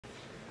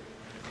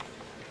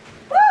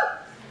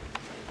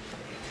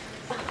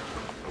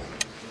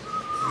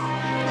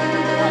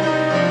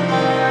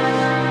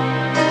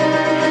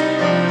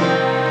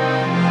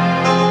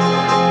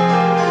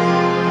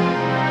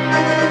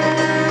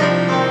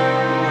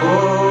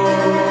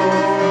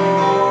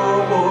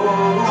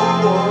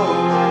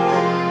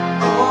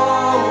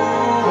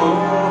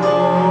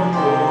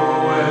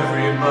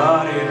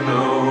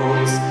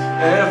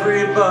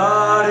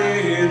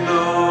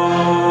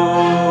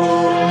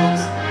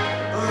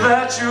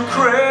that you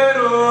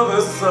cradle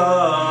the sun,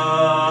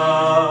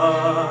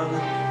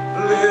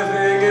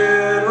 living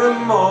in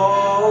remorse.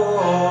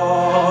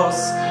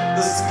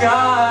 The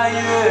sky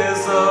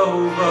is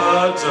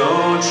over,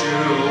 don't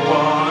you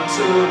want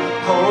to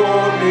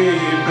hold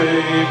me,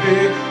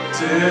 baby?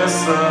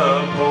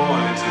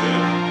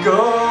 Disappointed,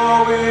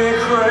 going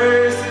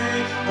crazy,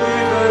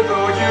 even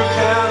though you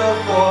can't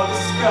afford. The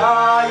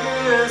sky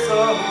is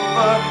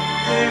over,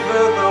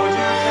 even though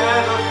you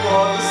can't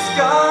afford. The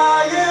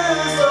sky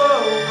is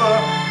over,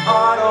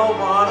 I don't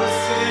wanna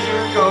see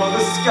you go.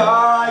 The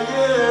sky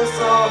is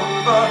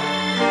over,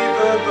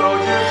 even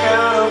though you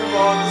can't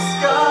afford. The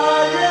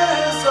sky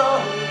is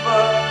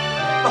over.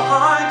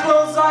 Behind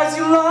closed eyes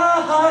you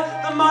lie,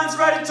 the mind's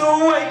ready to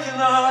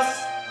awaken us.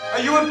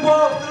 You would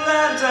walk the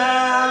land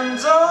and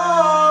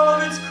all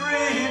of its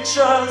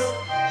creatures.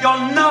 Your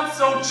not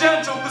so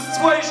gentle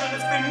persuasion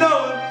has been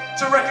known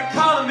to wreck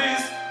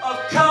economies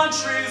of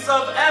countries,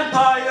 of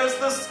empires.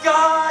 The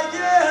sky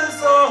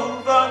is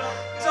over,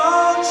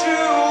 don't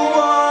you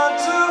want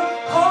to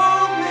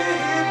hold me,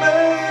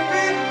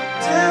 baby?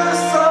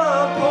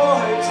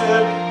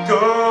 Disappointed,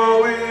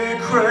 going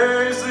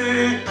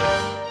crazy.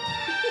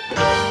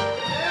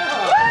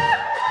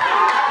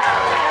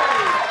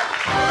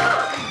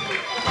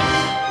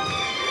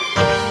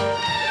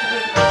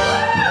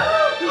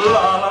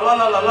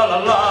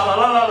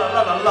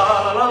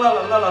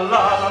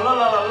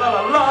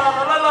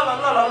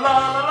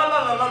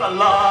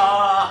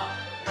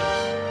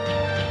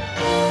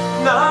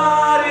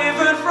 Not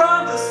even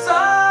from the sun,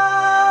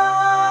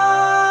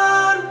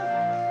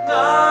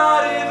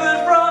 not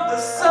even from the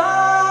sun,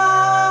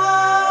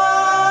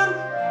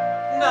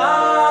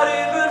 not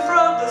even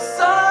from the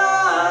sun.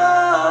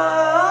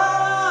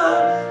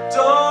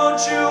 Don't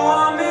you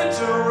want me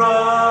to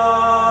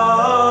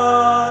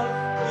run,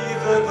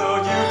 even though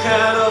you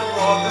can't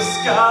afford? The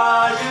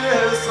sky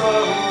is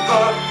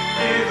over,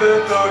 even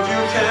though you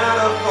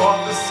can't afford.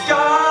 The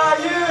sky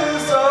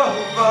is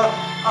over,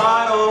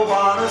 I don't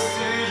wanna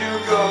see you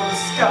go. The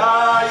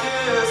sky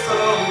is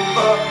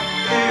over,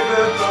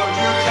 even though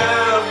you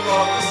can't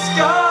afford. The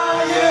sky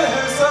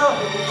is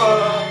over,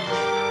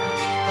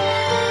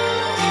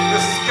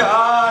 the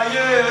sky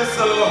is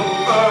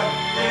over,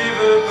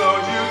 even though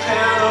you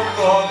can't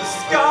afford. The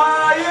sky